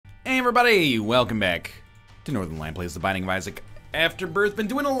Hey everybody, welcome back to Northern Land Plays The Binding of Isaac Afterbirth. Been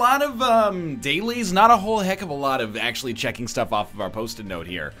doing a lot of dailies, not a whole heck of a lot of actually checking stuff off of our post-it note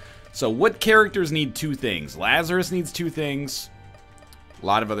here. So what characters need two things? Lazarus needs two things. A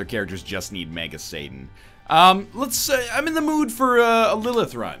lot of other characters just need Mega Satan. I'm in the mood for a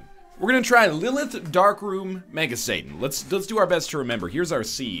Lilith run. We're gonna try Lilith, Darkroom, Mega Satan. Let's do our best to remember. Here's our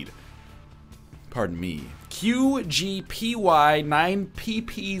seed. Pardon me. QGPY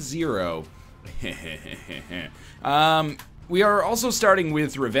 9PP0. We are also starting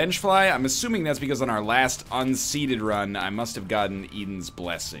with Revengefly. I'm assuming that's because on our last unseeded run, I must have gotten Eden's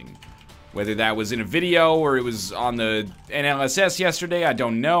Blessing. Whether that was in a video or it was on the NLSS yesterday, I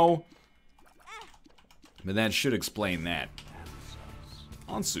don't know. But that should explain that.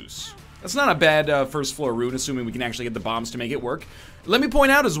 Onsus. That's not a bad first floor rune, assuming we can actually get the bombs to make it work. Let me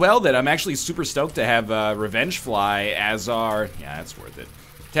point out as well that I'm actually super stoked to have Revengefly as our... Yeah, that's worth it.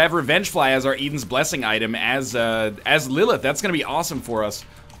 To have Revengefly as our Eden's Blessing item as Lilith. That's going to be awesome for us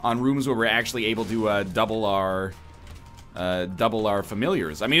on rooms where we're actually able to double our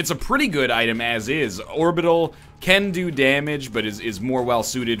familiars. I mean, it's a pretty good item as is. Orbital can do damage, but is more well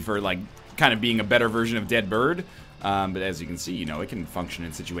suited for, like, kind of being a better version of Dead Bird. But as you can see, you know, it can function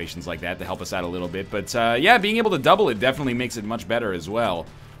in situations like that to help us out a little bit. But, yeah, being able to double it definitely makes it much better as well.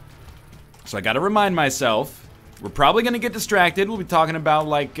 So I gotta remind myself, we're probably gonna get distracted. We'll be talking about,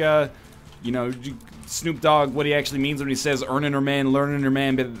 like, you know, Snoop Dogg, what he actually means when he says earning her man, learning her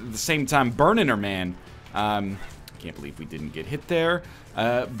man, but at the same time, burning her man. Can't believe we didn't get hit there.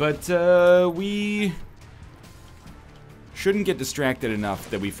 But we shouldn't get distracted enough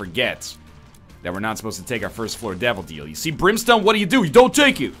that we forget that we're not supposed to take our first floor devil deal. You see Brimstone, what do? You don't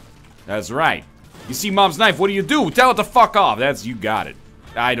take it. That's right. You see Mom's knife, what do? Tell it to fuck off. You got it.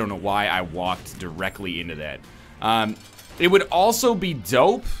 I don't know why I walked directly into that. It would also be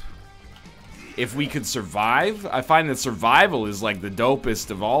dope if we could survive. I find that survival is like the dopest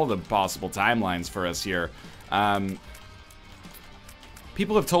of all the possible timelines for us here.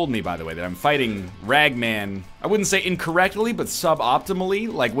 People have told me, by the way, that I'm fighting Ragman, I wouldn't say incorrectly, but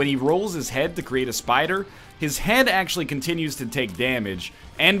suboptimally. Like, when he rolls his head to create a spider, his head actually continues to take damage,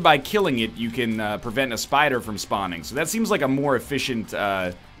 and by killing it, you can prevent a spider from spawning. So that seems like a more efficient,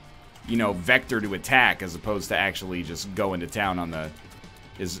 you know, vector to attack, as opposed to actually just going to town on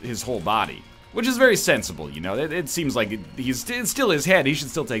his whole body. Which is very sensible, you know. It seems like it's still his head. He should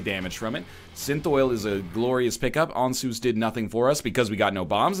still take damage from it. Synth Oil is a glorious pickup. Onsus did nothing for us because we got no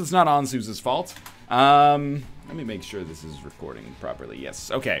bombs. It's not Onsus's fault. Let me make sure this is recording properly.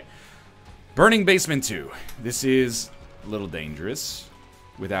 Yes, okay. Burning Basement 2. This is a little dangerous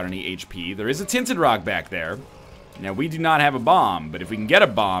without any HP. There is a Tinted Rock back there. Now, we do not have a bomb, but if we can get a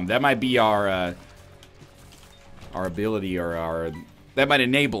bomb, that might be our ability, or that might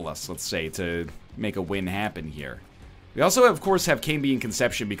enable us, let's say, to make a win happen here. We also, of course, have KB in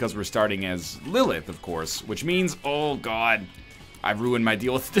Conception because we're starting as Lilith, of course, which means, oh god, I've ruined my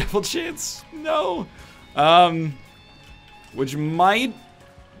deal with the Devil Chance. No. Which might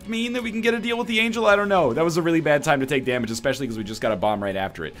mean that we can get a deal with the Angel, I don't know. That was a really bad time to take damage, especially because we just got a bomb right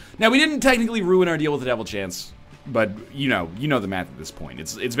after it. Now, we didn't technically ruin our deal with the Devil Chance, but you know the math at this point.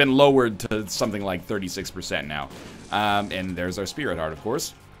 It's been lowered to something like 36% now. And there's our Spirit Heart, of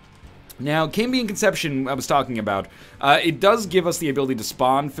course. Now, KB in Conception, I was talking about, it does give us the ability to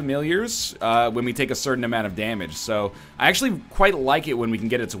spawn familiars when we take a certain amount of damage. So I actually quite like it when we can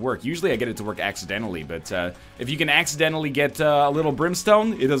get it to work. Usually I get it to work accidentally, but if you can accidentally get a little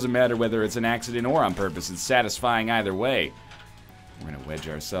Brimstone, it doesn't matter whether it's an accident or on purpose. It's satisfying either way. We're gonna wedge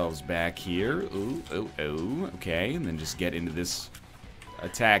ourselves back here. Ooh, ooh, ooh. Okay, and then just get into this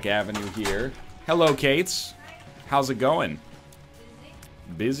attack avenue here. Hello, Kates. How's it going?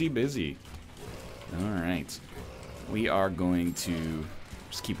 Busy, busy. Alright. We are going to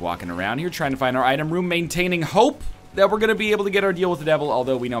just keep walking around here, trying to find our item room, maintaining hope that we're gonna be able to get our deal with the devil,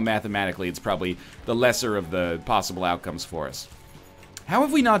 although we know mathematically it's probably the lesser of the possible outcomes for us. How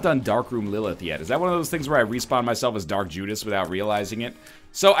have we not done Darkroom Lilith yet? Is that one of those things where I respawn myself as Dark Judas without realizing it?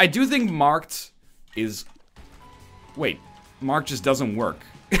 So I do think Marked is... Wait, Marked just doesn't work.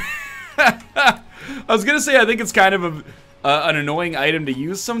 I was gonna say I think it's kind of an annoying item to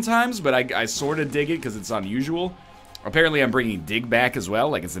use sometimes, but I sort of dig it because it's unusual. Apparently I'm bringing Dig back as well,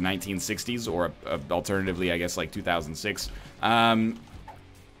 like it's the 1960s, or alternatively, I guess, like 2006. That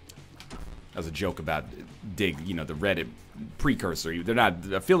was a joke about Dig, you know, the Reddit precursor. They're not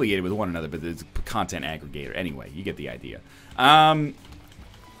affiliated with one another, but it's a content aggregator. Anyway, you get the idea. I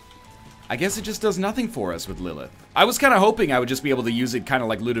guess it just does nothing for us with Lilith. I was kind of hoping I would just be able to use it kind of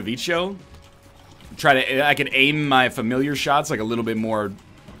like Ludovico. I could aim my familiar shots like a little bit more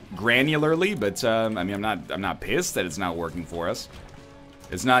granularly, but I mean, I'm not pissed that it's not working for us.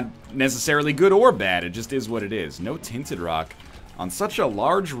 It's not necessarily good or bad. It just is what it is. No tinted rock on such a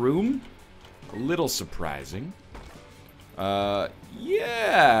large room. A little surprising.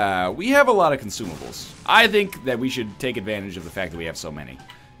 Yeah, we have a lot of consumables. I think that we should take advantage of the fact that we have so many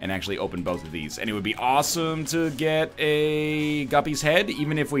and actually open both of these. And it would be awesome to get a Guppy's head,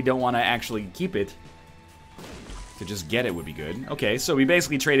 even if we don't want to actually keep it. To just get it would be good. Okay, so we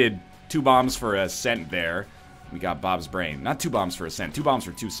basically traded 2 bombs for a cent there. We got Bob's brain. Not 2 bombs for a cent. 2 bombs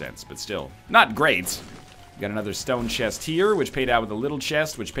for 2 cents, but still. Not great. We got another stone chest here, which paid out with a little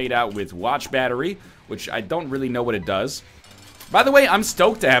chest, which paid out with watch battery, which I don't really know what it does. By the way, I'm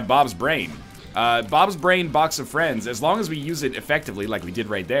stoked to have Bob's brain. Bob's brain box of friends, as long as we use it effectively, like we did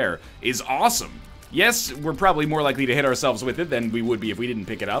right there, is awesome. Yes, we're probably more likely to hit ourselves with it than we would be if we didn't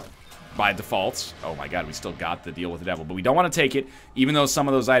pick it up by default. Oh my god, we still got the deal with the devil, but we don't want to take it, even though some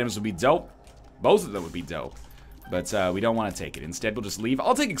of those items would be dope. Both of them would be dope. But we don't want to take it. Instead, we'll just leave.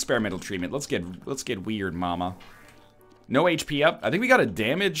 I'll take experimental treatment. Let's get weird, mama. No HP up. I think we got a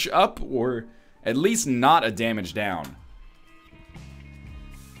damage up, or at least not a damage down.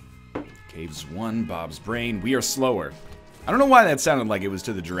 Caves 1, Bob's brain. We are slower. I don't know why that sounded like it was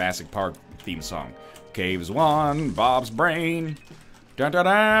to the Jurassic Park theme song. Caves 1, Bob's brain. Dun dun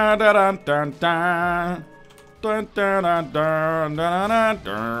dun dun dun dun dun dun dun dun dun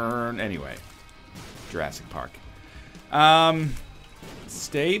dun. Anyway, Jurassic Park.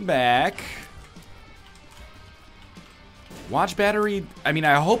 Stay back. Watch battery, I mean,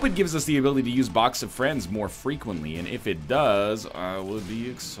 I hope it gives us the ability to use Box of Friends more frequently, and if it does, I would be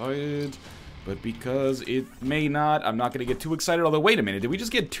excited. But because it may not, I'm not gonna get too excited. Although, wait a minute, did we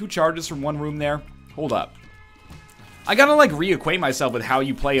just get 2 charges from 1 room there? Hold up. I gotta, like, reacquaint myself with how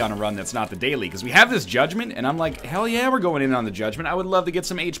you play on a run that's not the daily, because we have this judgment, and I'm like, hell yeah, we're going in on the judgment. I would love to get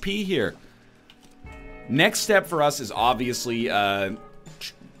some HP here. Next step for us is obviously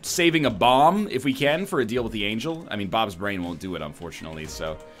saving a bomb, if we can, for a deal with the angel. I mean, Bob's brain won't do it, unfortunately,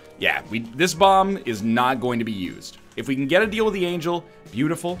 so... yeah, this bomb is not going to be used. If we can get a deal with the angel,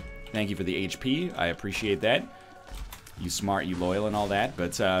 beautiful. Thank you for the HP, I appreciate that. You smart, you loyal, and all that,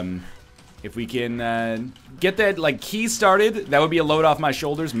 but, if we can, get that, like, key started, that would be a load off my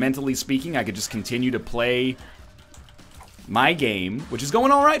shoulders, mentally speaking. I could just continue to play my game, which is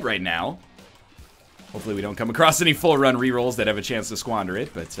going alright right now. Hopefully we don't come across any full run rerolls that have a chance to squander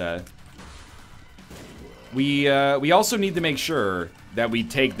it, but we also need to make sure that we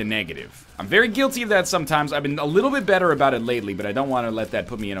take the negative. I'm very guilty of that sometimes. I've been a little bit better about it lately, but I don't want to let that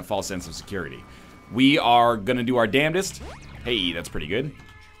put me in a false sense of security. We are gonna do our damnedest. Hey, that's pretty good.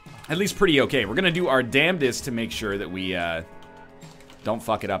 At least pretty okay. We're gonna do our damnedest to make sure that we don't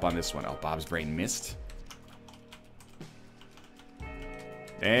fuck it up on this one. Oh, Bob's brain missed.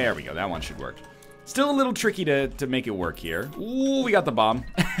 There we go, that one should work. Still a little tricky to make it work here. Ooh, we got the bomb.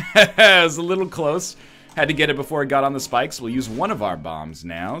 It was a little close. Had to get it before it got on the spikes. We'll use one of our bombs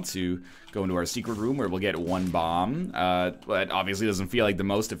now to go into our secret room where we'll get 1 bomb. But obviously doesn't feel like the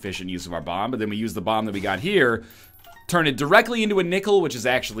most efficient use of our bomb. But then we use the bomb that we got here, turn it directly into a nickel, which is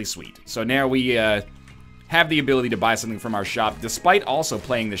actually sweet. So now we have the ability to buy something from our shop, despite also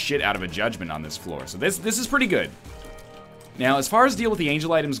playing the shit out of a judgment on this floor. So this is pretty good. Now, as far as deal with the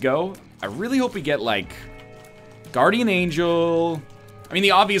angel items go, I really hope we get, like, Guardian Angel. I mean,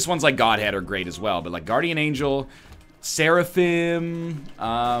 the obvious ones like Godhead are great as well, but, like, Guardian Angel, Seraphim,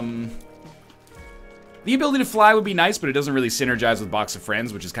 the ability to fly would be nice, but it doesn't really synergize with Box of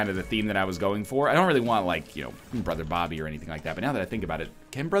Friends, which is kind of the theme that I was going for. I don't really want, like, you know, Brother Bobby or anything like that, but now that I think about it,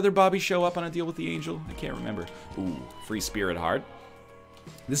 can Brother Bobby show up on a deal with the angel? I can't remember. Ooh, Free Spirit Heart.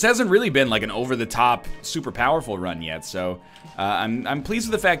 This hasn't really been like an over-the-top, super powerful run yet, so I'm pleased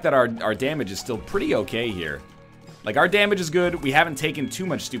with the fact that our damage is still pretty okay here. Like, our damage is good. We haven't taken too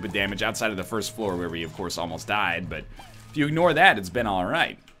much stupid damage outside of the first floor where we, of course, almost died, but if you ignore that, it's been all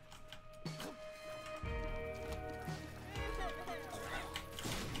right.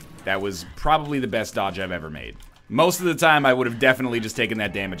 That was probably the best dodge I've ever made. Most of the time, I would have definitely just taken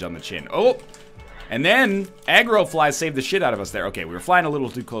that damage on the chin. Oh! And then, aggro flies saved the shit out of us there. Okay, we were flying a little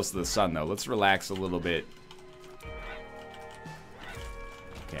too close to the sun, though. Let's relax a little bit.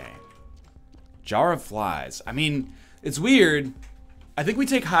 Okay. Jar of Flies. I mean, it's weird. I think we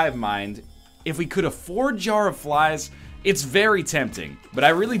take Hive Mind. If we could afford Jar of Flies, it's very tempting. But I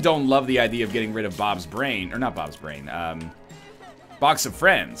really don't love the idea of getting rid of Bob's brain. Or not Bob's brain. Box of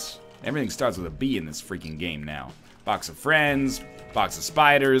Friends. Everything starts with a B in this freaking game now. Box of Friends. Box of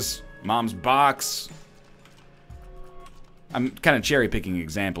Spiders. Mom's box. I'm kind of cherry-picking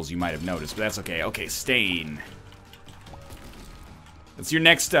examples you might have noticed, but that's okay. Okay, Stain. That's your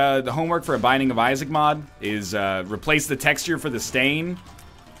next, the homework for a Binding of Isaac mod is replace the texture for the Stain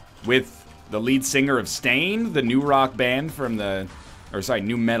with the lead singer of Stain, the new rock band from the, or sorry,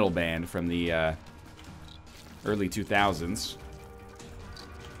 new metal band from the early 2000s.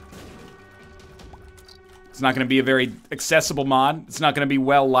 It's not going to be a very accessible mod. It's not going to be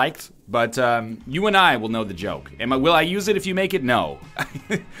well liked, but you and I will know the joke. Will I use it if you make it? No.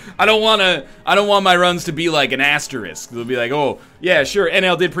 I don't want my runs to be like an asterisk. They'll be like, oh yeah, sure,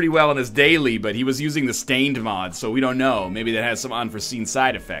 NL did pretty well in his daily, but he was using the Stained mod, so we don't know. Maybe that has some unforeseen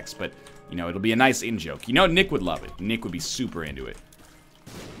side effects, but you know, it'll be a nice in joke. You know, Nick would love it. Nick would be super into it.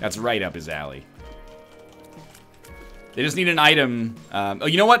 That's right up his alley. They just need an item. Oh,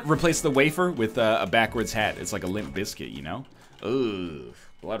 you know what? Replace the wafer with a backwards hat. It's like a Limp Biscuit, you know? Ugh,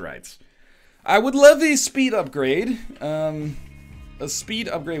 blood rights. I would love a speed upgrade. A speed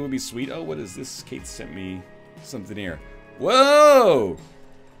upgrade would be sweet. Oh, what is this? Kate sent me something here. Whoa!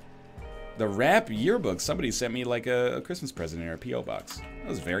 The rap yearbook. Somebody sent me like a Christmas present in our P.O. box. That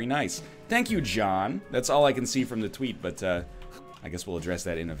was very nice. Thank you, John. That's all I can see from the tweet, but I guess we'll address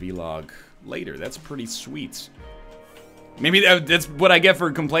that in a vlog later. That's pretty sweet. Maybe that's what I get for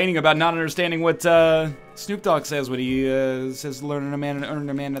complaining about not understanding what Snoop Dogg says when he says learning a man and earning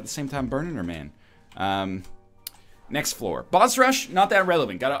a man at the same time burning a man. Next floor. Boss rush, not that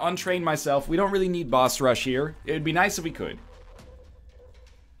relevant. Gotta untrain myself. We don't really need boss rush here. It'd be nice if we could.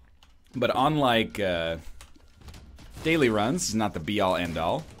 But unlike daily runs, it's not the be-all,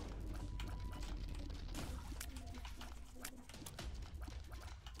 end-all.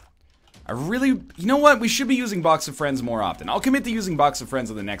 You know what? We should be using Box of Friends more often. I'll commit to using Box of Friends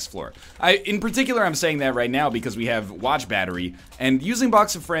on the next floor. In particular, I'm saying that right now because we have Watch Battery, and using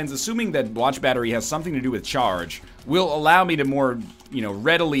Box of Friends, assuming that Watch Battery has something to do with charge, will allow me to more, you know,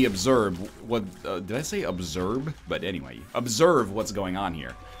 readily observe what, did I say observe? But anyway, observe what's going on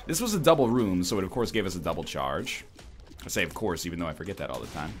here. This was a double room, so it of course gave us a double charge. I say of course, even though I forget that all the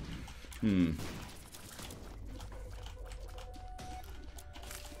time.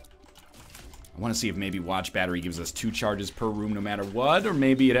 I want to see if maybe Watch Battery gives us 2 charges per room no matter what, or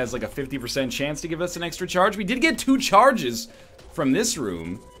maybe it has like a 50% chance to give us an extra charge. We did get 2 charges from this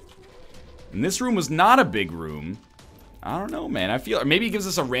room, and this room was not a big room. I don't know, man. I feel, or maybe it gives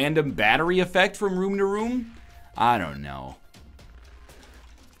us a random battery effect from room to room. I don't know.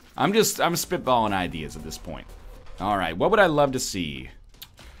 I'm spitballing ideas at this point. All right, what would I love to see?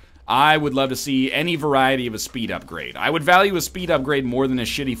 I would love to see any variety of a speed upgrade. I would value a speed upgrade more than a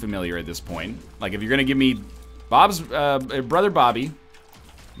shitty familiar at this point. Like, if you're gonna give me Bob's, Brother Bobby,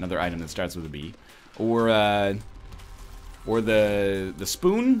 another item that starts with a B, or the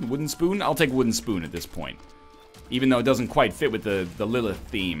spoon, wooden spoon, I'll take wooden spoon at this point. Even though it doesn't quite fit with the Lilith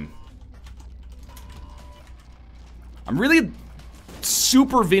theme. I'm really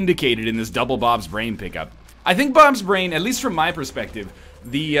super vindicated in this double Bob's Brain pickup. I think Bob's Brain, at least from my perspective,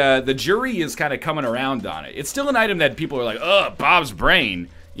 the jury is kind of coming around on it. It's still an item that people are like, ugh, Bob's Brain.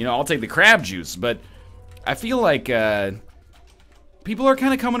 You know, I'll take the crab juice. But I feel like people are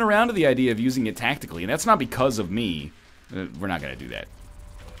kind of coming around to the idea of using it tactically, and that's not because of me. We're not gonna do that.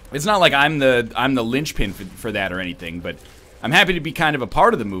 It's not like I'm the linchpin for that or anything, but I'm happy to be kind of a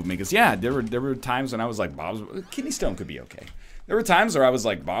part of the movement. Because yeah, there were times when I was like, Kidney Stone could be okay. There were times where I was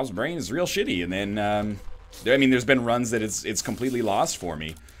like, Bob's Brain is real shitty, and then I mean, there's been runs that it's completely lost for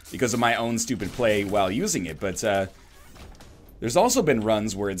me because of my own stupid play while using it. But there's also been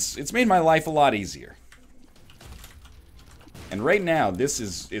runs where it's made my life a lot easier. And right now, this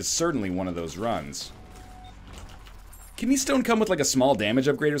is certainly one of those runs. Kidney Stone come with like a small damage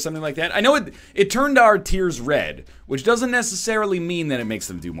upgrade or something like that? I know it turned our tiers red, which doesn't necessarily mean that it makes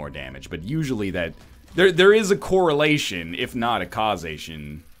them do more damage, but usually that there is a correlation, if not a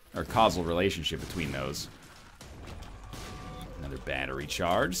causation or causal relationship between those. Another battery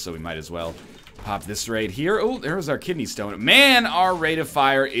charge, so we might as well pop this right here. Oh, there's our Kidney Stone. Man, our rate of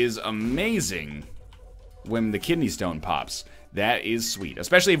fire is amazing when the Kidney Stone pops. That is sweet,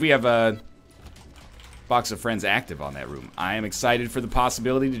 especially if we have a Box of Friends active on that room. I am excited for the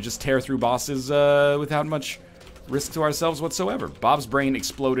possibility to just tear through bosses without much risk to ourselves whatsoever. Bob's Brain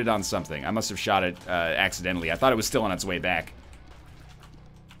exploded on something. I must have shot it accidentally. I thought it was still on its way back.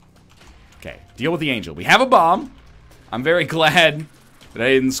 Okay, deal with the angel. We have a bomb. I'm very glad that I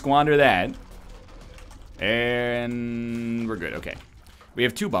didn't squander that. And we're good, okay. We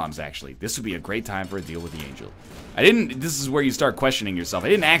have 2 bombs, actually. This would be a great time for a deal with the angel. This is where you start questioning yourself. I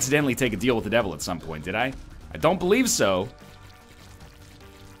didn't accidentally take a deal with the devil at some point, did I? I don't believe so.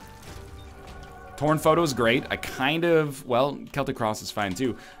 Torn Photo is great. I kind of, well, Celtic Cross is fine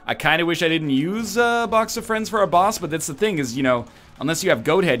too. I kind of wish I didn't use Box of Friends for our boss, but that's the thing is, you know, unless you have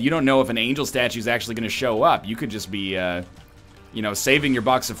Goat Head, you don't know if an angel statue is actually going to show up. You could just be, you know, saving your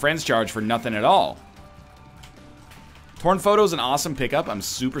Box of Friends charge for nothing at all. Torn Photo is an awesome pickup. I'm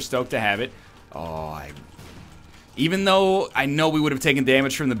super stoked to have it. Oh, even though I know we would have taken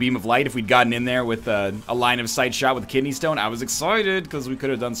damage from the Beam of Light if we'd gotten in there with a line of sight shot with Kidney Stone, I was excited because we could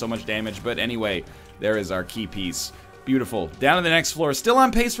have done so much damage. But anyway, there is our key piece. Beautiful. Down to the next floor. Still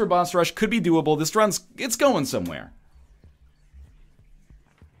on pace for boss rush. Could be doable. This run's, it's going somewhere.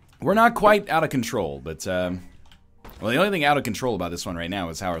 We're not quite out of control, but, well, the only thing out of control about this one right now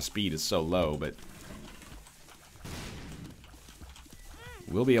is how our speed is so low, but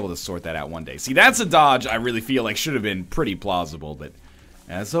we'll be able to sort that out one day. See, that's a dodge I really feel like should have been pretty plausible, but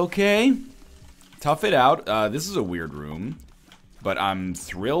that's okay. Tough it out. This is a weird room, but I'm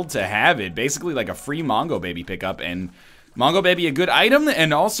thrilled to have it. Basically like a free Mongo Baby pickup, and Mongo Baby a good item,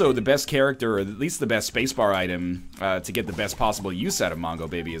 and also the best character, or at least the best spacebar item, to get the best possible use out of Mongo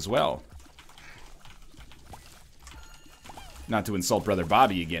Baby as well. Not to insult Brother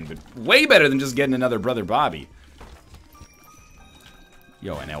Bobby again, but way better than just getting another Brother Bobby.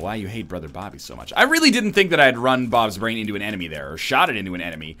 Yo, and now why you hate Brother Bobby so much? I really didn't think that I'd run Bob's Brain into an enemy there, or shot it into an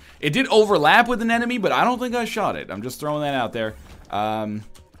enemy. It did overlap with an enemy, but I don't think I shot it. I'm just throwing that out there.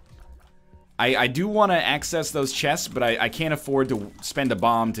 I do want to access those chests, but I can't afford to spend a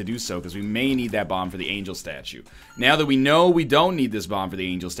bomb to do so, because we may need that bomb for the angel statue. Now that we know we don't need this bomb for the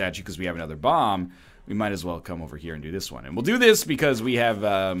angel statue because we have another bomb, we might as well come over here and do this one. And we'll do this because we have,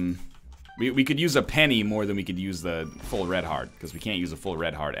 we could use a penny more than we could use the full red heart, because we can't use a full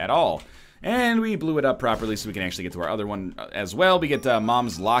red heart at all. And we blew it up properly so we can actually get to our other one as well. We get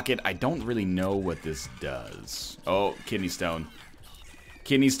Mom's Locket. I don't really know what this does. Oh, Kidney Stone.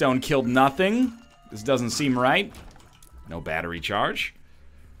 Kidney Stone killed nothing. This doesn't seem right. No battery charge.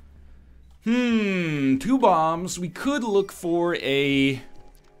 2 bombs. We could look for a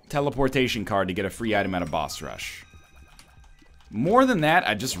teleportation card to get a free item out of Boss Rush. More than that,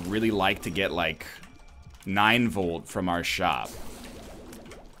 I'd just really like to get, like, 9-volt from our shop.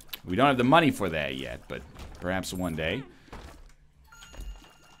 We don't have the money for that yet, but perhaps one day.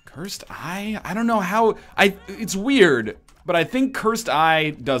 Cursed Eye? I don't know how... It's weird, but I think Cursed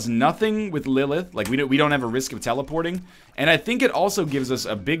Eye does nothing with Lilith. Like, we don't have a risk of teleporting. And I think it also gives us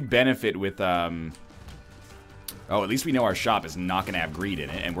a big benefit with, oh, at least we know our shop is not going to have greed in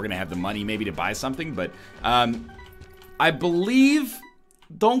it, and we're going to have the money maybe to buy something, but, I believe,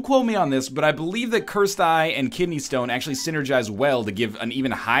 don't quote me on this, but I believe that Cursed Eye and Kidney Stone actually synergize well to give an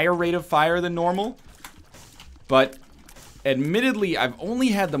even higher rate of fire than normal. But, admittedly, I've only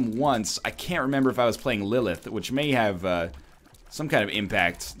had them once. I can't remember if I was playing Lilith, which may have some kind of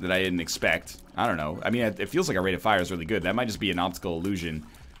impact that I didn't expect. I don't know. I mean, it feels like our rate of fire is really good. That might just be an optical illusion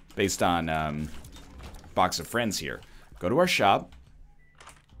based on Box of Friends here. Go to our shop.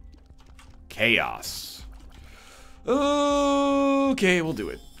 Chaos. Okay, we'll do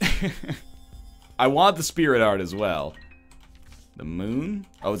it. I want the Spirit Art as well. The Moon?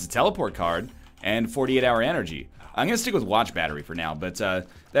 Oh, it's a teleport card. And 48-hour energy. I'm going to stick with Watch Battery for now, but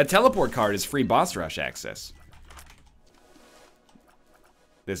that teleport card is free boss rush access.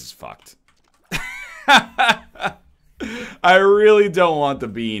 This is fucked. I really don't want the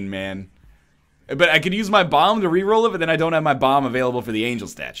bean, man. But I could use my bomb to reroll it, but then I don't have my bomb available for the angel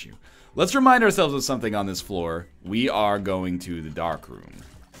statue. Let's remind ourselves of something on this floor. We are going to the dark room.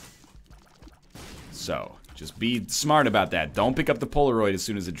 So, just be smart about that. Don't pick up the Polaroid as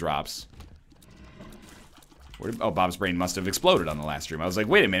soon as it drops. Oh, Bob's Brain must have exploded on the last stream. I was like,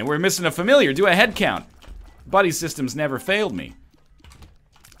 wait a minute, we're missing a familiar. Do a head count. Buddy systems never failed me.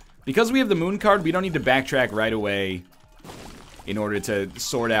 Because we have the moon card, we don't need to backtrack right away in order to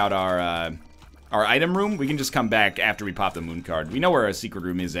sort out our item room. We can just come back after we pop the moon card. We know where our secret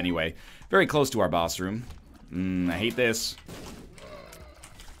room is anyway. Very close to our boss room. I hate this.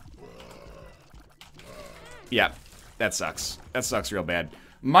 Yeah, that sucks. That sucks real bad.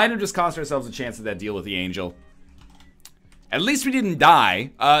 Might have just cost ourselves a chance at that deal with the angel. At least we didn't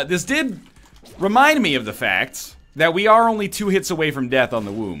die. This did remind me of the fact that we are only 2 hits away from death on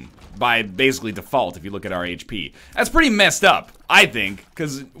the womb. By basically default, if you look at our HP. That's pretty messed up, I think,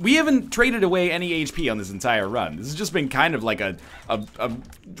 because we haven't traded away any HP on this entire run. This has just been kind of like a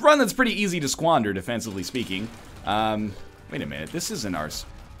run that's pretty easy to squander, defensively speaking. Wait a minute, this isn't ours.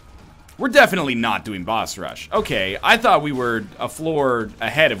 We're definitely not doing boss rush. Okay, I thought we were a floor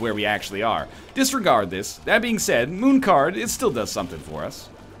ahead of where we actually are. Disregard this. That being said, moon card, it still does something for us.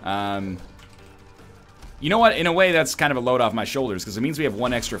 You know what? In a way, that's kind of a load off my shoulders, because it means we have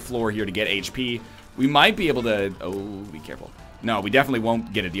one extra floor here to get HP. We might be able to... Oh, be careful. No, we definitely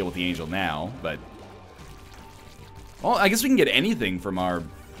won't get a deal with the Angel now, but... Well, I guess we can get anything from our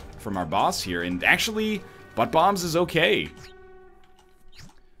boss here, and actually, Butt Bombs is okay.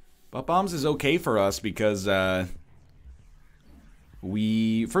 Butt Bombs is okay for us because,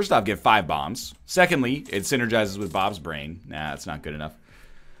 we, first off, get 5 bombs. Secondly, it synergizes with Bob's brain. Nah, that's not good enough.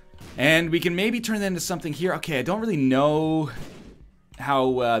 And we can maybe turn that into something here. Okay, I don't really know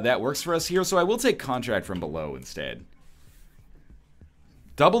how that works for us here, so I will take Contract from Below instead.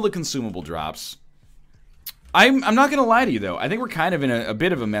 Double the consumable drops. I'm not gonna lie to you though. I think we're kind of in a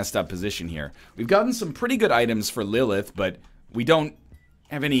bit of a messed up position here. We've gotten some pretty good items for Lilith, but we don't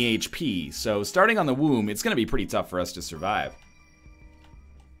have any HP. So starting on the womb, it's gonna be pretty tough for us to survive.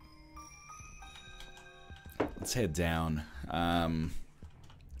 Let's head down.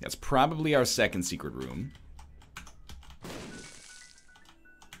 That's probably our second secret room.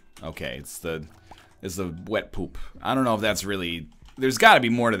 Okay, it's the wet poop. I don't know if that's really... There's got to be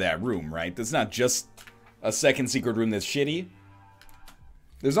more to that room, right? That's not just a second secret room that's shitty.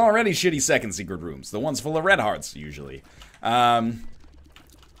 There's already shitty second secret rooms. The ones full of red hearts, usually. Well,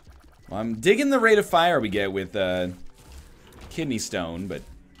 I'm digging the rate of fire we get with Kidney Stone, but...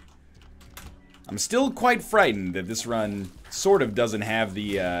 I'm still quite frightened that this run sort of doesn't have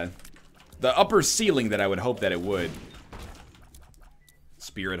the upper ceiling that I would hope that it would.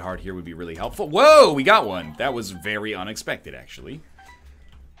 Spirit Heart here would be really helpful. Whoa, we got one. That was very unexpected, actually.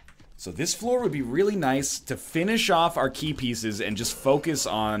 So this floor would be really nice to finish off our key pieces and just focus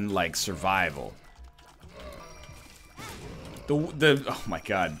on, like, survival. Oh my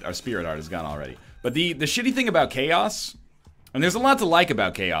god, our Spirit Heart is gone already. But the shitty thing about Chaos... And there's a lot to like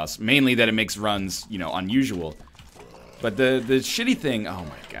about Chaos, mainly that it makes runs, you know, unusual. But the shitty thing, oh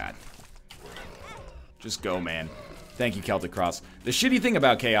my god. Just go, man. Thank you, Celtic Cross. The shitty thing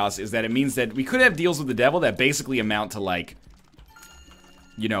about Chaos is that it means that we could have deals with the devil that basically amount to, like,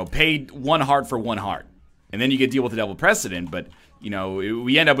 you know, pay 1 heart for 1 heart. And then you get deal with the devil precedent, but, you know,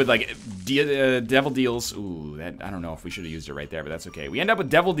 we end up with, like, devil deals. Ooh, that, I don't know if we should have used it right there, but that's okay. We end up with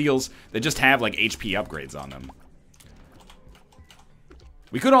devil deals that just have, like, HP upgrades on them.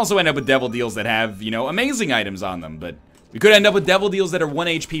 We could also end up with devil deals that have, you know, amazing items on them, but we could end up with devil deals that are 1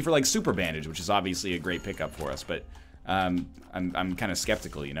 HP for, like, super bandage, which is obviously a great pickup for us, but I'm kind of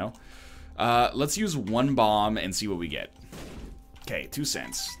skeptical, you know? Let's use 1 bomb and see what we get. Okay, 2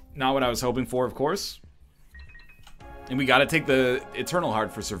 cents. Not what I was hoping for, of course. And we gotta take the Eternal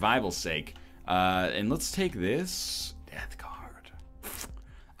Heart for survival's sake. And let's take this Death card.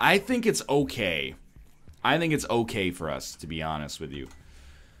 I think it's okay. I think it's okay for us, to be honest with you.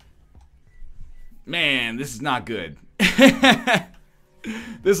 Man, this is not good.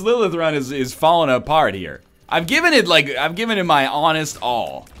 This Lilith run is falling apart here. I've given it my honest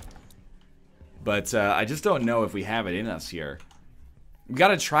all. But I just don't know if we have it in us here. We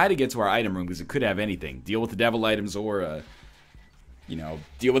gotta try to get to our item room because it could have anything. Deal with the devil items or, you know,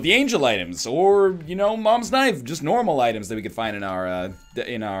 deal with the angel items or, you know, Mom's Knife. Just normal items that we could find in our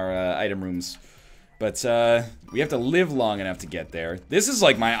item rooms. But we have to live long enough to get there. This is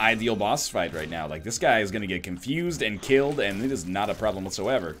like my ideal boss fight right now. Like, this guy is gonna get confused and killed, and it is not a problem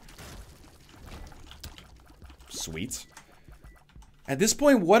whatsoever. Sweet. At this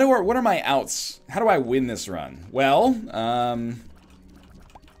point, what are my outs? How do I win this run? Well,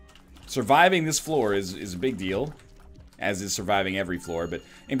 surviving this floor is a big deal, as is surviving every floor. But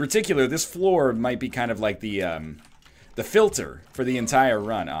in particular, this floor might be kind of like the filter for the entire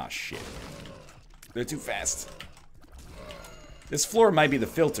run. Ah, shit. They're too fast. This floor might be the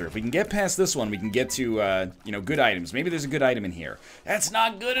filter. If we can get past this one, we can get to, you know, good items. Maybe there's a good item in here. That's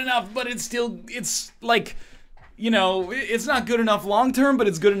not good enough, but it's like, you know, it's not good enough long-term, but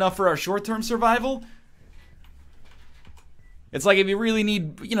it's good enough for our short-term survival. It's like if you really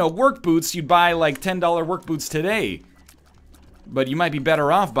need, you know, work boots, you'd buy, like, $10 work boots today. But you might be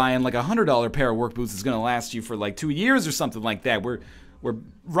better off buying, like, a $100 pair of work boots that's gonna last you for, like, 2 years or something like that. We're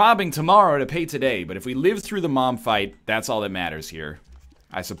robbing tomorrow to pay today, but if we live through the mom fight, that's all that matters here,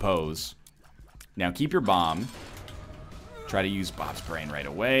 I suppose. Now, keep your bomb. Try to use Bob's brain right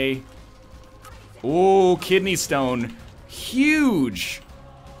away. Oh, Kidney Stone. Huge,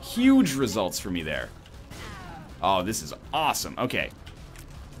 huge results for me there. Oh, this is awesome. Okay.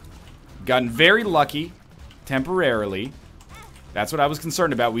 Gotten very lucky, temporarily. That's what I was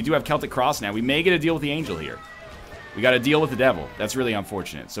concerned about. We do have Celtic Cross now. We may get a deal with the angel here. We got to deal with the devil. That's really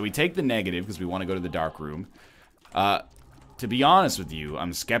unfortunate. So we take the negative because we want to go to the dark room. To be honest with you,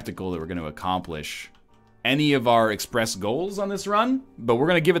 I'm skeptical that we're going to accomplish any of our express goals on this run, but we're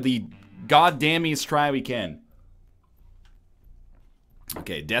going to give it goddamniest try we can.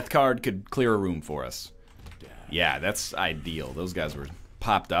 Okay, death card could clear a room for us. Yeah, that's ideal. Those guys were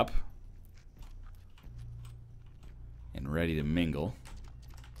popped up. And ready to mingle.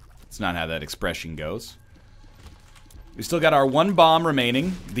 That's not how that expression goes. We still got our one bomb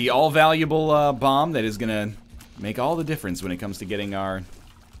remaining. The all-valuable bomb that is going to make all the difference when it comes to getting our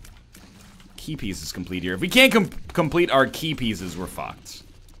key pieces complete here. If we can't complete our key pieces, we're fucked.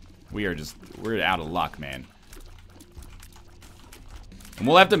 We're out of luck, man. And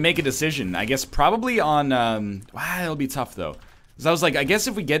we'll have to make a decision. I guess probably on, wow, it'll be tough though. Because I was like, I guess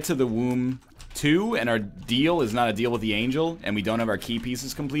if we get to the womb 2 and our deal is not a deal with the angel and we don't have our key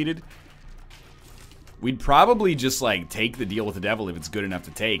pieces completed, we'd probably just like take the deal with the devil if it's good enough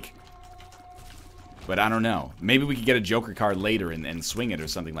to take. But I don't know. Maybe we could get a Joker card later and swing it or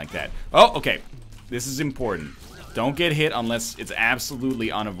something like that. Oh, okay. This is important. Don't get hit unless it's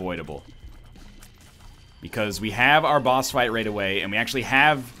absolutely unavoidable. Because we have our boss fight right away, and we actually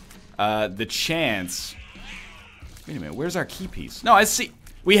have the chance... Wait a minute, where's our key piece? No, I see...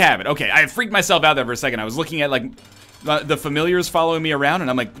 We have it. Okay, I freaked myself out there for a second. I was looking at, like, the familiars following me around, and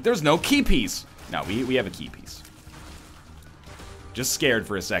I'm like, there's no key piece. No, we have a key piece. Just scared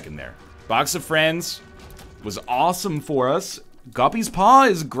for a second there. Box of Friends was awesome for us. Guppy's Paw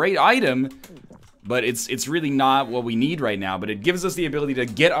is a great item, but it's really not what we need right now. But it gives us the ability to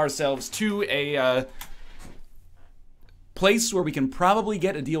get ourselves to a place where we can probably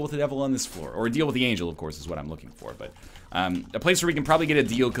get a deal with the devil on this floor. Or a deal with the angel, of course, is what I'm looking for. But a place where we can probably get a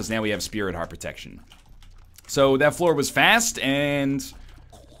deal because now we have Spirit Heart Protection. So that floor was fast, and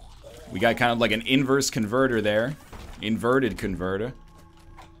we got kind of like an inverse converter there. Inverted converter.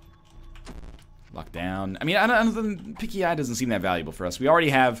 Lockdown. I mean, I don't, Picky Eye doesn't seem that valuable for us. We already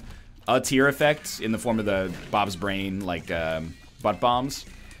have a tier effect in the form of the Bob's Brain, like, butt bombs.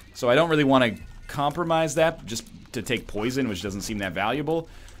 So I don't really want to compromise that just to take poison, which doesn't seem that valuable.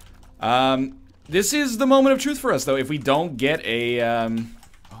 This is the moment of truth for us, though. If we don't get a, oh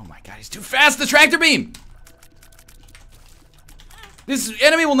my god, he's too fast! The tractor beam! This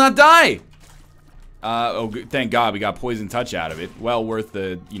enemy will not die! Oh, thank God we got Poison Touch out of it. Well worth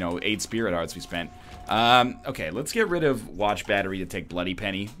the, 8 Spirit Hearts we spent. Okay, let's get rid of Watch Battery to take Bloody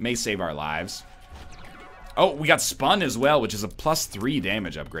Penny. May save our lives. Oh, we got Spun as well, which is a +3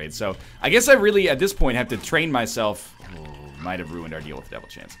 damage upgrade. So, I guess I really, at this point, have to train myself. Oh, might have ruined our deal with the Devil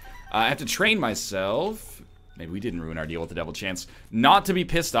Chance. I have to train myself. Maybe we didn't ruin our deal with the Devil Chance. Not to be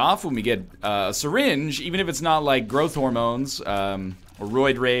pissed off when we get a syringe, even if it's not like growth hormones, or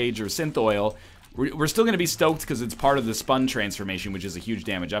roid rage, or synth oil. We're still going to be stoked because it's part of the Spun transformation, which is a huge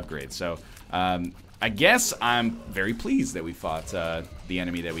damage upgrade. So, I guess I'm very pleased that we fought the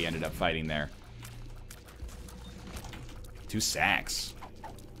enemy that we ended up fighting there. 2 sacks.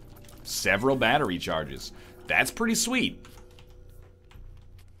 Several battery charges. That's pretty sweet.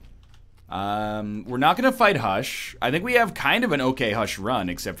 We're not going to fight Hush. I think we have kind of an okay Hush run,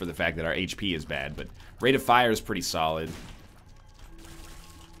 except for the fact that our HP is bad, but rate of fire is pretty solid.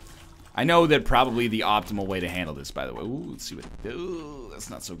 I know that probably the optimal way to handle this, by the way. Ooh, let's see what... Ooh, that's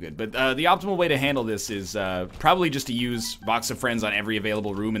not so good. But the optimal way to handle this is probably just to use Box of Friends on every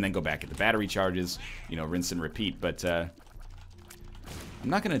available room and then go back at the battery charges. Rinse and repeat. But I'm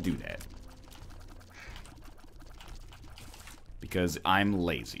not going to do that. Because I'm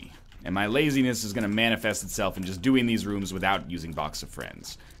lazy. And my laziness is going to manifest itself in just doing these rooms without using Box of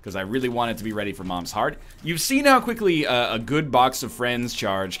Friends. Because I really want it to be ready for Mom's Heart. You've seen how quickly a good Box of Friends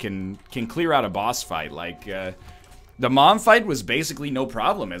charge can clear out a boss fight. Like, the Mom fight was basically no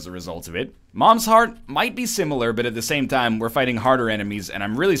problem as a result of it. Mom's Heart might be similar, but at the same time, we're fighting harder enemies, and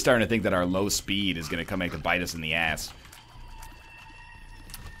I'm really starting to think that our low speed is going to come back to bite us in the ass.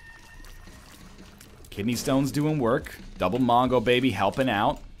 Kidney Stone's doing work. Double Mongo, baby, helping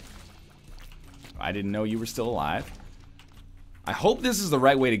out. I didn't know you were still alive. I hope this is the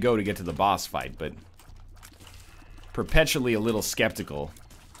right way to go to get to the boss fight, but perpetually a little skeptical.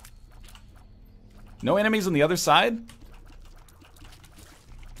 No enemies on the other side?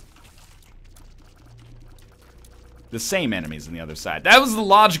 The same enemies on the other side. That was the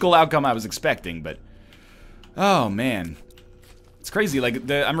logical outcome I was expecting, but... Oh, man. It's crazy. Like,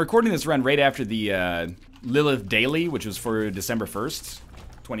 I'm recording this run right after the Lilith Daily, which was for December 1st,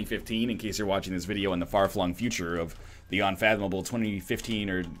 2015, in case you're watching this video in the far-flung future of the unfathomable 2015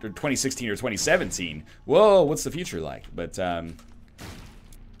 or 2016 or 2017. Whoa, what's the future like? But, that's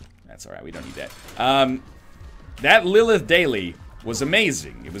alright, we don't need that. That Lilith Daily was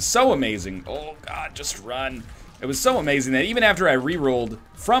amazing. It was so amazing. Oh, God, just run. It was so amazing that even after I re-rolled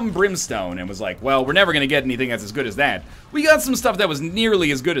from Brimstone and was like, well, we're never going to get anything that's as good as that, we got some stuff that was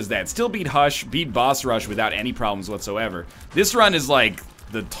nearly as good as that. Still beat Hush, beat Boss Rush without any problems whatsoever. This run is like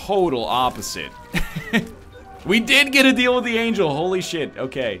the total opposite. We did get a deal with the Angel. Holy shit.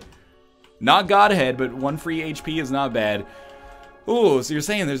 Okay. Not Godhead, but 1 free HP is not bad. Ooh, so you're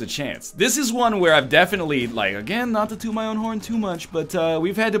saying there's a chance. This is one where I've definitely, like, again, not to toot my own horn too much, but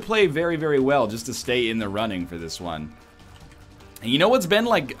we've had to play very, very well just to stay in the running for this one. And you know what's been,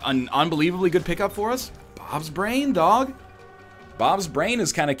 like, an unbelievably good pickup for us? Bob's Brain, dog. Bob's Brain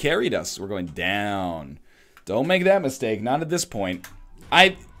has kind of carried us. We're going down. Don't make that mistake. Not at this point.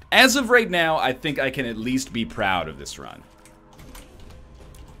 As of right now, I think I can at least be proud of this run.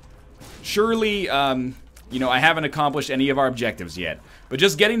 Surely, you know, I haven't accomplished any of our objectives yet, but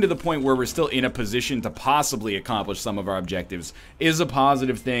just getting to the point where we're still in a position to possibly accomplish some of our objectives is a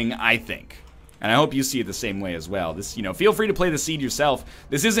positive thing, I think. And I hope you see it the same way as well. This, you know, feel free to play the seed yourself.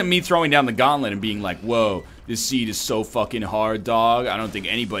 This isn't me throwing down the gauntlet and being like, whoa, this seed is so fucking hard, dog. I don't think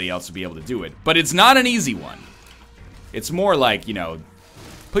anybody else would be able to do it. But it's not an easy one. It's more like, you know,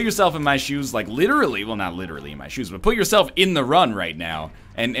 put yourself in my shoes, like literally, well, not literally in my shoes, but put yourself in the run right now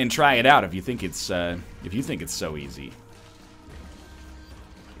and try it out if you think it's so easy.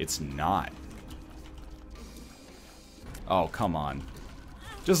 It's not. Oh, come on.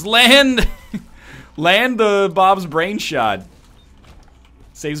 Just land land the Bob's Brain shot.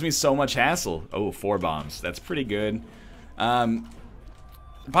 Saves me so much hassle. Oh, 4 bombs. That's pretty good.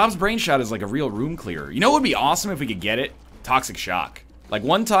 Bob's Brain shot is like a real room clearer. You know what would be awesome if we could get it? Toxic Shock. Like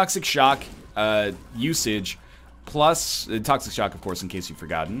 1 Toxic Shock usage plus Toxic Shock, of course, in case you've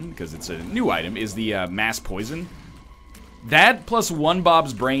forgotten, because it's a new item, is the Mass Poison. That plus 1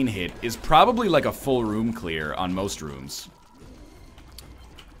 Bob's Brain hit is probably like a full room clear on most rooms.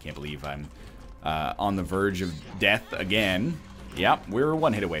 Can't believe I'm on the verge of death again. Yep, we're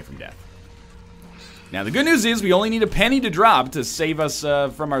 1 hit away from death. Now, the good news is we only need a penny to drop to save us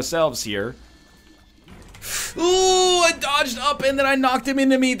from ourselves here. Ooh, I dodged up and then I knocked him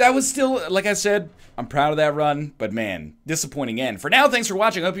into me. That was still, like I said, I'm proud of that run, but man, disappointing end. For now, thanks for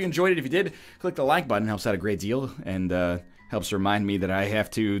watching. I hope you enjoyed it. If you did, click the like button. Helps out a great deal and helps remind me that I have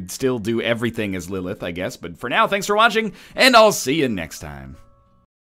to still do everything as Lilith, I guess. But for now, thanks for watching, and I'll see you next time.